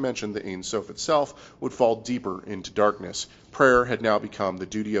 not to mention the Ein Sof itself, would fall deeper into darkness. Prayer had now become the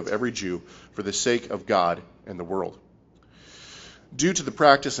duty of every Jew for the sake of God and the world. Due to the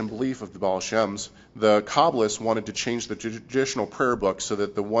practice and belief of the Baal Shems, the Kabbalists wanted to change the traditional prayer book so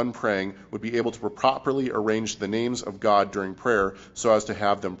that the one praying would be able to properly arrange the names of God during prayer so as to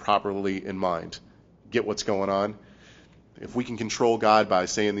have them properly in mind. Get what's going on? If we can control God by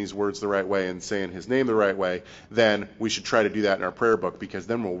saying these words the right way and saying his name the right way, then we should try to do that in our prayer book, because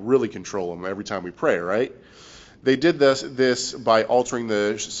then we'll really control him every time we pray, right? They did this by altering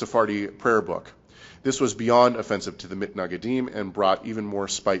the Sephardi prayer book. This was beyond offensive to the Mitnagadim and brought even more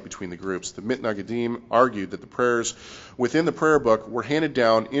spite between the groups. The Mitnagadim argued that the prayers within the prayer book were handed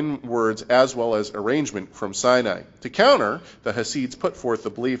down in words as well as arrangement from Sinai. To counter, the Hasids put forth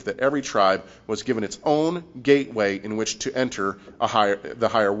the belief that every tribe was given its own gateway in which to enter the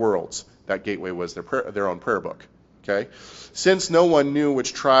higher worlds. That gateway was their own prayer book. Okay? Since no one knew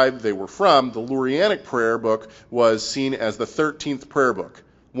which tribe they were from, the Lurianic prayer book was seen as the 13th prayer book,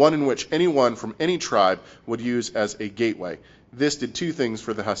 one in which anyone from any tribe would use as a gateway. This did two things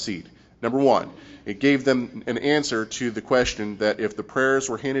for the Hasid. Number one, it gave them an answer to the question that if the prayers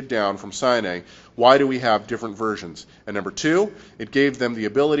were handed down from Sinai, why do we have different versions? And number two, it gave them the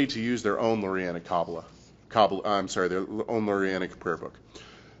ability to use their own Lurianic their own Lurianic prayer book.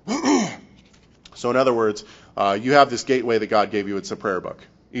 So in other words, you have this gateway that God gave you. It's a prayer book.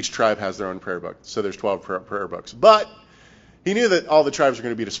 Each tribe has their own prayer book. So there's 12 prayer books. But he knew that all the tribes were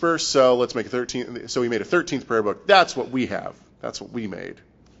going to be dispersed, so let's make a 13th. So he made a 13th prayer book. That's what we have. That's what we made.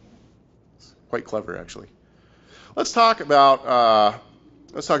 It's quite clever, actually. Let's talk about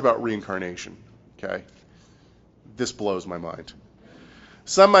reincarnation. Okay, this blows my mind.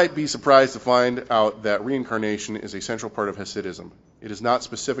 Some might be surprised to find out that reincarnation is a central part of Hasidism. It is not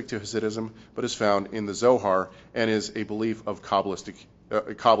specific to Hasidism, but is found in the Zohar and is a belief of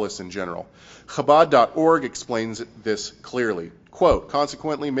Kabbalists in general. Chabad.org explains this clearly. Quote,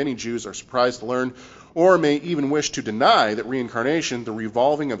 consequently, many Jews are surprised to learn, or may even wish to deny, that reincarnation, the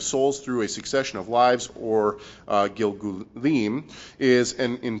revolving of souls through a succession of lives, or Gilgulim, is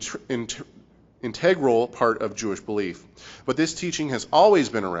an integral part of Jewish belief. But this teaching has always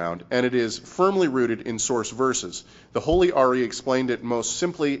been around, and it is firmly rooted in source verses. The Holy Ari explained it most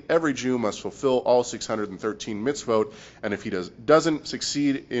simply: every Jew must fulfill all 613 mitzvot, and if he doesn't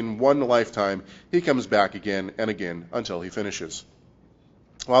succeed in one lifetime, he comes back again and again until he finishes.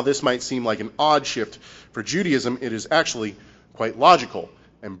 While this might seem like an odd shift for Judaism, it is actually quite logical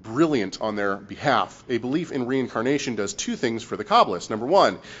and brilliant on their behalf. A belief in reincarnation does two things for the Kabbalists. Number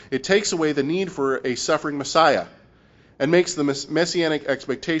one, it takes away the need for a suffering Messiah and makes the messianic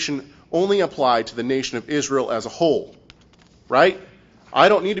expectation only apply to the nation of Israel as a whole. Right? I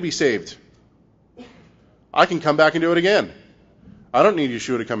don't need to be saved. I can come back and do it again. I don't need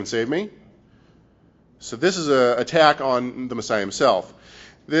Yeshua to come and save me. So this is an attack on the Messiah himself.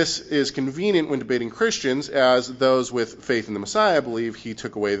 This is convenient when debating Christians, as those with faith in the Messiah believe he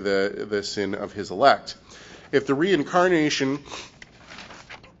took away the sin of his elect. If reincarnation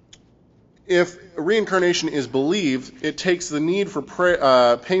is believed, it takes the need for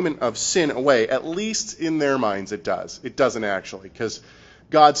payment of sin away. At least in their minds it does. It doesn't actually, because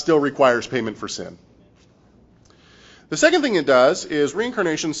God still requires payment for sin. The second thing it does is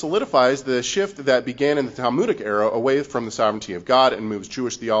reincarnation solidifies the shift that began in the Talmudic era away from the sovereignty of God and moves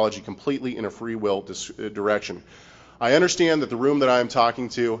Jewish theology completely in a free will direction. I understand that the room that I am talking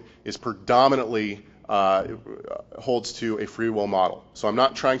to is predominantly holds to a free will model. So I'm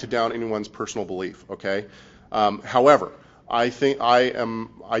not trying to down anyone's personal belief, okay? However, I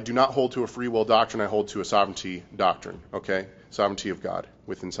do not hold to a free will doctrine. I hold to a sovereignty doctrine, okay? Sovereignty of God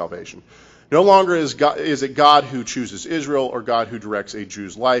within salvation. No longer is it God who chooses Israel or God who directs a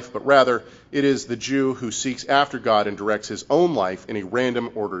Jew's life, but rather it is the Jew who seeks after God and directs his own life in a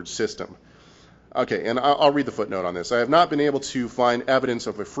random ordered system. Okay, and I'll read the footnote on this. I have not been able to find evidence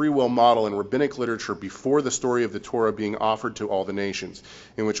of a free will model in rabbinic literature before the story of the Torah being offered to all the nations,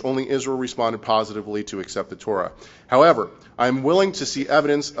 in which only Israel responded positively to accept the Torah. However, I am willing to see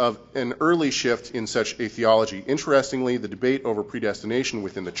evidence of an early shift in such a theology. Interestingly, the debate over predestination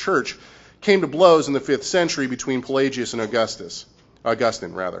within the church came to blows in the 5th century between Pelagius and Augustine.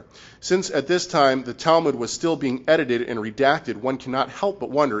 Since at this time the Talmud was still being edited and redacted, one cannot help but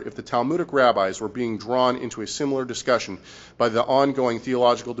wonder if the Talmudic rabbis were being drawn into a similar discussion by the ongoing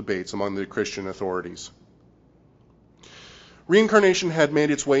theological debates among the Christian authorities. Reincarnation had made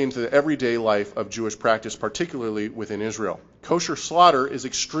its way into the everyday life of Jewish practice, particularly within Israel. Kosher slaughter is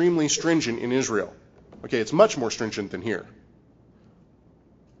extremely stringent in Israel. Okay, it's much more stringent than here.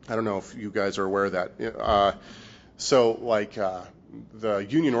 I don't know if you guys are aware of that. The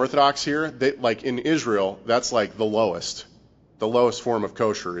Union Orthodox here, in Israel, that's like the lowest. The lowest form of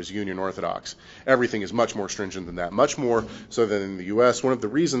kosher is Union Orthodox. Everything is much more stringent than that, much more so than in the U.S. One of the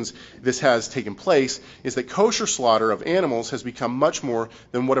reasons this has taken place is that kosher slaughter of animals has become much more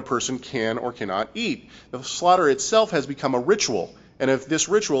than what a person can or cannot eat. The slaughter itself has become a ritual, and if this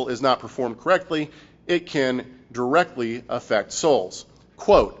ritual is not performed correctly, it can directly affect souls.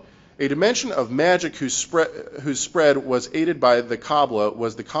 Quote, a dimension of magic whose spread was aided by the Kabbalah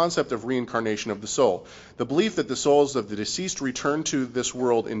was the concept of reincarnation of the soul, the belief that the souls of the deceased return to this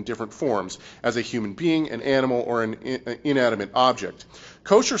world in different forms, as a human being, an animal, or an inanimate object.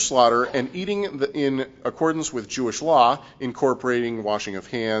 Kosher slaughter and eating in accordance with Jewish law, incorporating washing of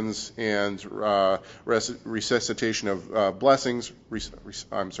hands and resuscitation of blessings,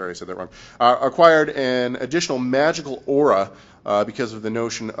 I'm sorry, I said that wrong, acquired an additional magical aura because of the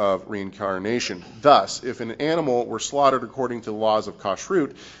notion of reincarnation. Thus, if an animal were slaughtered according to the laws of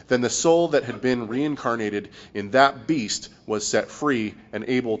kashrut, then the soul that had been reincarnated in that beast was set free and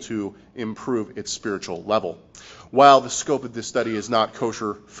able to improve its spiritual level. While the scope of this study is not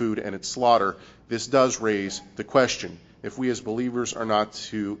kosher food and its slaughter, this does raise the question: if we as believers are not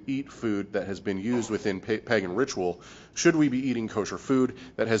to eat food that has been used within pagan ritual, should we be eating kosher food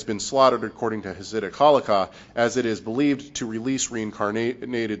that has been slaughtered according to Hasidic halakha, as it is believed to release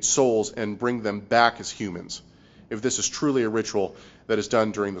reincarnated souls and bring them back as humans? If this is truly a ritual that is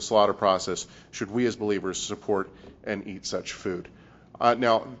done during the slaughter process, should we as believers support and eat such food?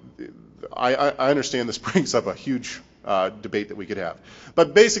 Now, I understand this brings up a huge debate that we could have.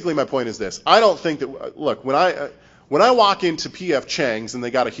 But basically my point is this. I don't think that, look, when I walk into P.F. Chang's and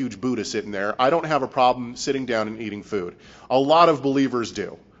they got a huge Buddha sitting there, I don't have a problem sitting down and eating food. A lot of believers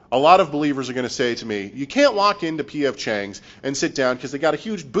do. A lot of believers are going to say to me, you can't walk into P.F. Chang's and sit down because they got a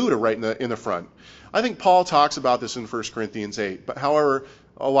huge Buddha right in the front. I think Paul talks about this in 1 Corinthians 8, but however,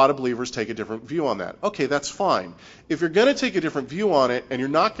 a lot of believers take a different view on that. Okay, that's fine. If you're going to take a different view on it and you're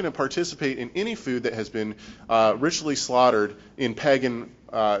not going to participate in any food that has been ritually slaughtered in pagan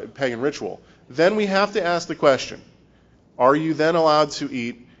ritual, then we have to ask the question, are you then allowed to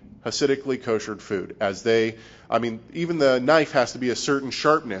eat Hasidically koshered food? Even the knife has to be a certain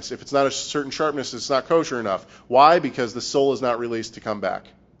sharpness. If it's not a certain sharpness, it's not kosher enough. Why? Because the soul is not released to come back.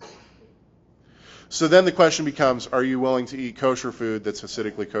 So then the question becomes, are you willing to eat kosher food that's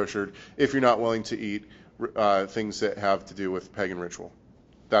Hasidically koshered if you're not willing to eat things that have to do with pagan ritual?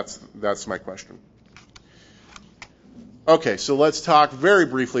 That's my question. Okay, so let's talk very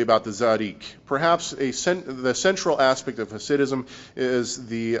briefly about the Tzaddik. Perhaps the central aspect of Hasidism is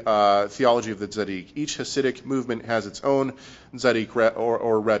the theology of the Tzaddik. Each Hasidic movement has its own Tzaddik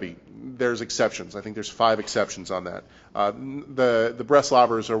or Rebbe. There's exceptions. I think there's 5 exceptions on that. The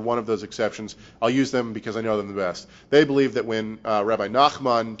Breslovers are one of those exceptions. I'll use them because I know them the best. They believe that when Rabbi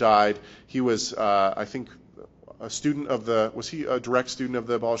Nachman died, he was, I think, was he a direct student of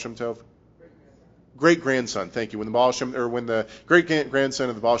the Baal Shem Tov? Great-grandson, thank you. When the great-grandson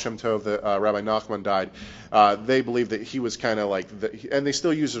of the Baal Shem Tov, Rabbi Nachman, died, they believe that he was kind of like, and they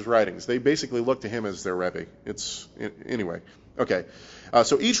still use his writings. They basically look to him as their Rebbe. Anyway, okay.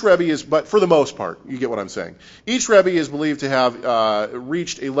 So each Rebbe is, but for the most part, you get what I'm saying. Each Rebbe is believed to have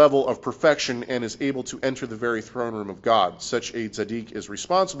reached a level of perfection and is able to enter the very throne room of God. Such a tzaddik is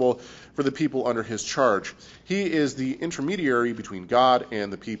responsible for the people under his charge. He is the intermediary between God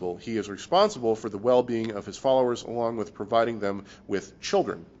and the people. He is responsible for the well-being of his followers along with providing them with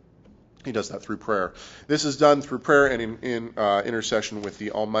children. He does that through prayer. This is done through prayer and in intercession with the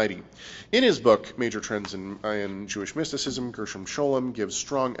Almighty. In his book, Major Trends in Jewish Mysticism, Gershom Scholem gives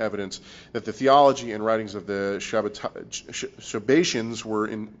strong evidence that the theology and writings of the Shabbatians were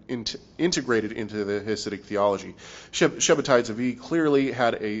integrated into the Hasidic theology. Shabbatai Tzvi clearly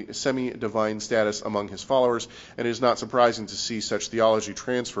had a semi-divine status among his followers, and it is not surprising to see such theology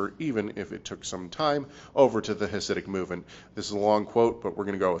transfer, even if it took some time, over to the Hasidic movement. This is a long quote, but we're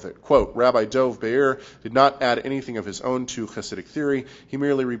going to go with it. Quote, Rabbi Dov Be'er did not add anything of his own to Hasidic theory. He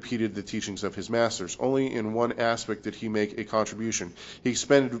merely repeated the teachings of his masters. Only in one aspect did he make a contribution. He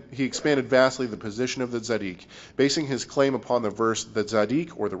expanded vastly the position of the Tzaddik, basing his claim upon the verse, the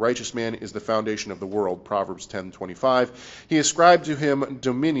Tzaddik, or the righteous man, is the foundation of the world, Proverbs 10:25. He ascribed to him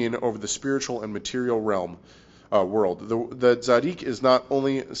dominion over the spiritual and material world. The tzaddik is not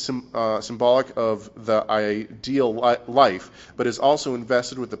only symbolic of the ideal life, but is also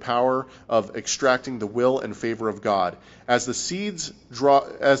invested with the power of extracting the will and favor of God. As the seed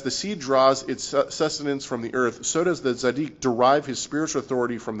draws its sustenance from the earth, so does the tzaddik derive his spiritual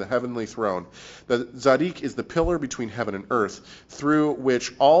authority from the heavenly throne. The tzaddik is the pillar between heaven and earth, through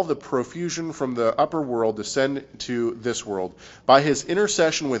which all the profusion from the upper world descend to this world. By his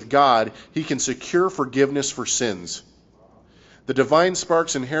intercession with God, he can secure forgiveness for sins. The divine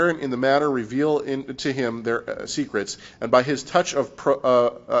sparks inherent in the matter reveal to him their secrets, and by his touch,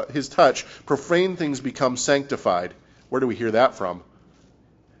 profane things become sanctified. Where do we hear that from?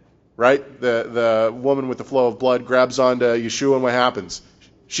 Right? The woman with the flow of blood grabs onto Yeshua, and what happens?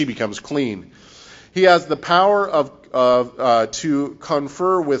 She becomes clean. He has the power to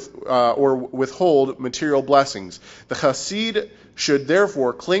confer with or withhold material blessings. The Hasid should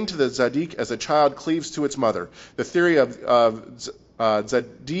therefore cling to the Tzaddik as a child cleaves to its mother. The theory of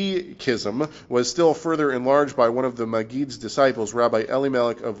Tzaddikism was still further enlarged by one of the Maggid's disciples, Rabbi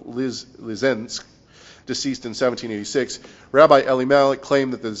Elimelech of Lizensk, deceased in 1786. Rabbi Elimelech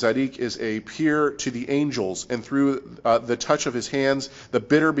claimed that the Tzaddik is a peer to the angels, and through the touch of his hands, the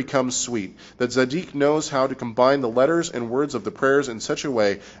bitter becomes sweet. The Tzaddik knows how to combine the letters and words of the prayers in such a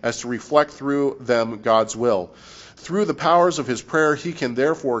way as to reflect through them God's will. Through the powers of his prayer, he can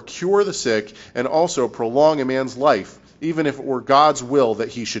therefore cure the sick and also prolong a man's life, even if it were God's will that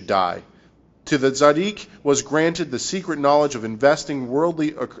he should die. To the Tzaddik was granted the secret knowledge of investing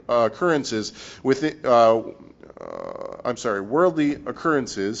worldly occurrences with the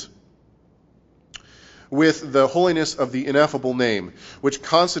holiness of the ineffable name, which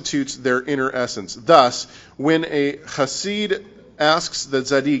constitutes their inner essence. Thus, when a Hasid asks the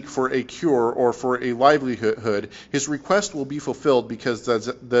Tzaddik for a cure or for a livelihood, his request will be fulfilled because the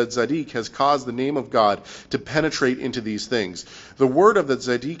Tzaddik has caused the name of God to penetrate into these things. The word of the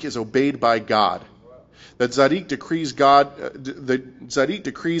Tzaddik is obeyed by God. The Tzaddik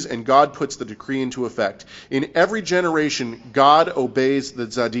decrees and God puts the decree into effect. In every generation, God obeys the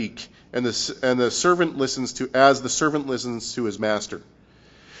Tzaddik, and the servant listens to his master.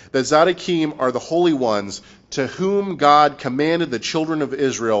 The Tzaddikim are the holy ones to whom God commanded the children of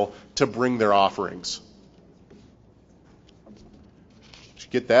Israel to bring their offerings. Did you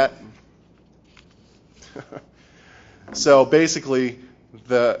get that? So basically,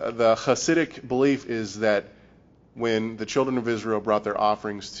 the Hasidic belief is that when the children of Israel brought their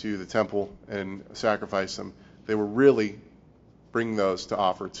offerings to the temple and sacrificed them, they were really bringing those to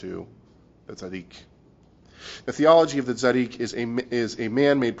offer to the Tzaddik. The theology of the Tzaddik is a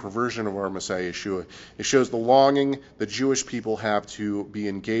man-made perversion of our Messiah Yeshua. It shows the longing the Jewish people have to be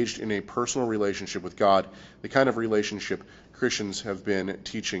engaged in a personal relationship with God, the kind of relationship Christians have been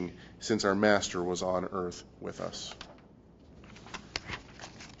teaching since our Master was on earth with us.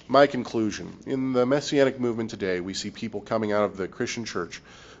 My conclusion. In the Messianic movement today, we see people coming out of the Christian church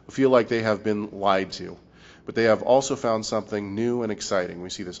who feel like they have been lied to, but they have also found something new and exciting.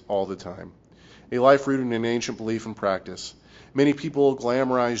 We see this all the time. A life rooted in ancient belief and practice. Many people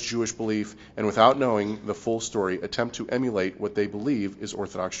glamorize Jewish belief and, without knowing the full story, attempt to emulate what they believe is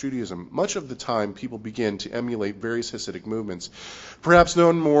Orthodox Judaism. Much of the time, people begin to emulate various Hasidic movements, perhaps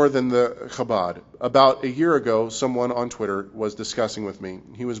known more than the Chabad. About a year ago, someone on Twitter was discussing with me.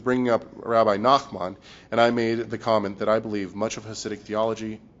 He was bringing up Rabbi Nachman, and I made the comment that I believe much of Hasidic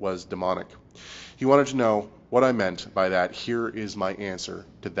theology was demonic. He wanted to know what I meant by that. Here is my answer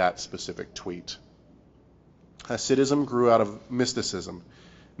to that specific tweet. Hasidism grew out of mysticism.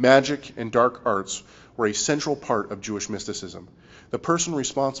 Magic and dark arts were a central part of Jewish mysticism. The person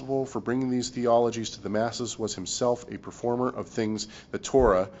responsible for bringing these theologies to the masses was himself a performer of things the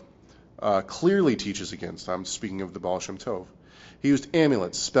Torah clearly teaches against. I'm speaking of the Baal Shem Tov. He used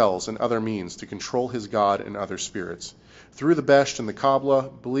amulets, spells, and other means to control his god and other spirits. Through the Besht and the Kabbalah,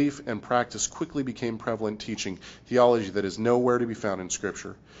 belief and practice quickly became prevalent, teaching theology that is nowhere to be found in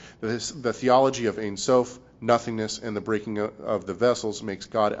Scripture. The theology of Ein Sof, nothingness, and the breaking of the vessels makes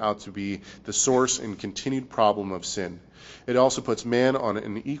God out to be the source and continued problem of sin. It also puts man on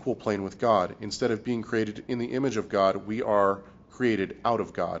an equal plane with God. Instead of being created in the image of God, we are created out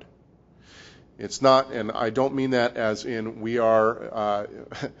of God. It's not, and I don't mean that as in we are,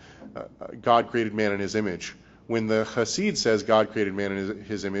 God created man in his image. When the Hasid says God created man in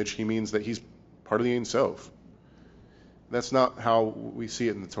his image, he means that he's part of the Ein Sof. That's not how we see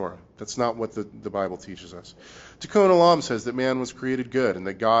it in the Torah. That's not what the Bible teaches us. Tikkun Olam says that man was created good, and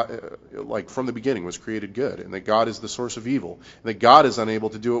that God, like from the beginning, was created good, and that God is the source of evil, and that God is unable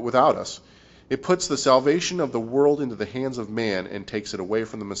to do it without us. It puts the salvation of the world into the hands of man and takes it away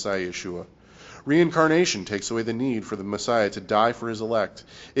from the Messiah Yeshua. Reincarnation takes away the need for the Messiah to die for his elect.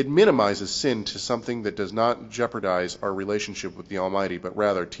 It minimizes sin to something that does not jeopardize our relationship with the Almighty, but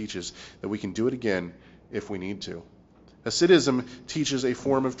rather teaches that we can do it again if we need to. Hasidism teaches a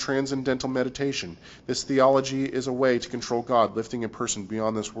form of transcendental meditation. This theology is a way to control God, lifting a person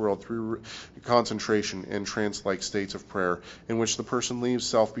beyond this world through concentration and trance-like states of prayer, in which the person leaves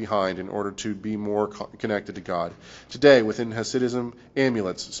self behind in order to be more connected to God. Today, within Hasidism,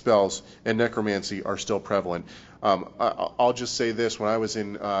 amulets, spells, and necromancy are still prevalent. I'll just say this. When I was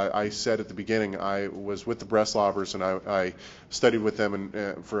I said at the beginning, I was with the Breslovers, and I studied with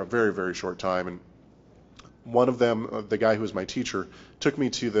them for a very, very short time. And one of them, the guy who was my teacher, took me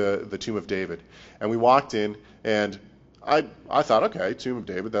to the Tomb of David. And we walked in, and I thought, okay, Tomb of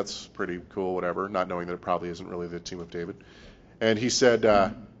David, that's pretty cool, whatever, not knowing that it probably isn't really the Tomb of David. And he said,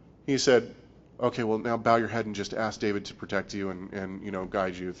 okay, well, now bow your head and just ask David to protect you and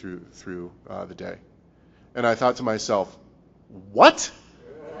guide you through the day. And I thought to myself, what?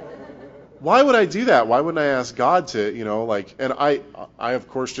 Why would I do that? Why wouldn't I ask God to, and I of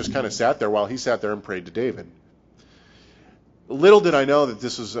course just kind of sat there while he sat there and prayed to David. Little did I know that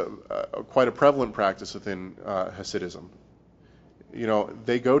this was quite a prevalent practice within Hasidism.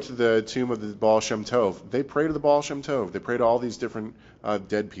 They go to the tomb of the Baal Shem Tov. They pray to the Baal Shem Tov. They pray to all these different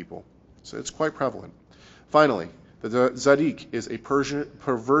dead people. So it's quite prevalent. Finally, the Tzaddik is a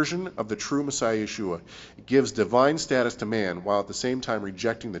perversion of the true Messiah Yeshua. It gives divine status to man while at the same time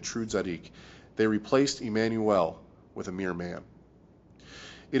rejecting the true Tzaddik. They replaced Emmanuel with a mere man.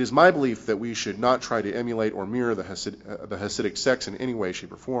 It is my belief that we should not try to emulate or mirror the Hasidic sects in any way,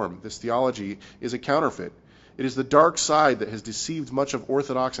 shape, or form. This theology is a counterfeit. It is the dark side that has deceived much of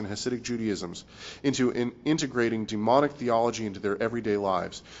Orthodox and Hasidic Judaisms into integrating demonic theology into their everyday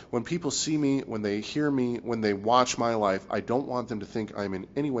lives. When people see me, when they hear me, when they watch my life, I don't want them to think I'm in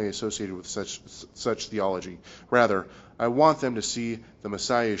any way associated with such theology. Rather, I want them to see the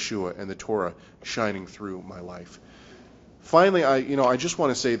Messiah Yeshua and the Torah shining through my life. Finally, I just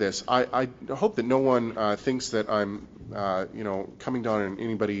want to say this. I hope that no one thinks that I'm, coming down on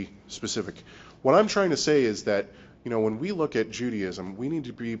anybody specific. What I'm trying to say is that, when we look at Judaism, we need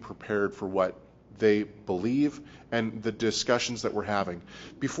to be prepared for what they believe and the discussions that we're having.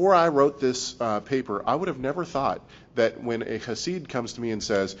 Before I wrote this paper, I would have never thought that when a Hasid comes to me and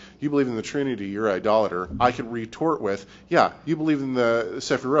says, you believe in the Trinity, you're an idolater, I could retort with, yeah, you believe in the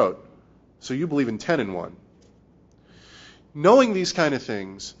Sefirot, so you believe in 10 in 1. Knowing these kind of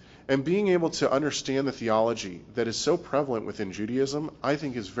things and being able to understand the theology that is so prevalent within Judaism, I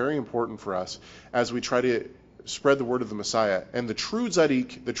think is very important for us as we try to spread the word of the Messiah and the true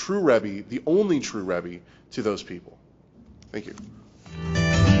Tzaddik, the true Rebbe, the only true Rebbe to those people. Thank you.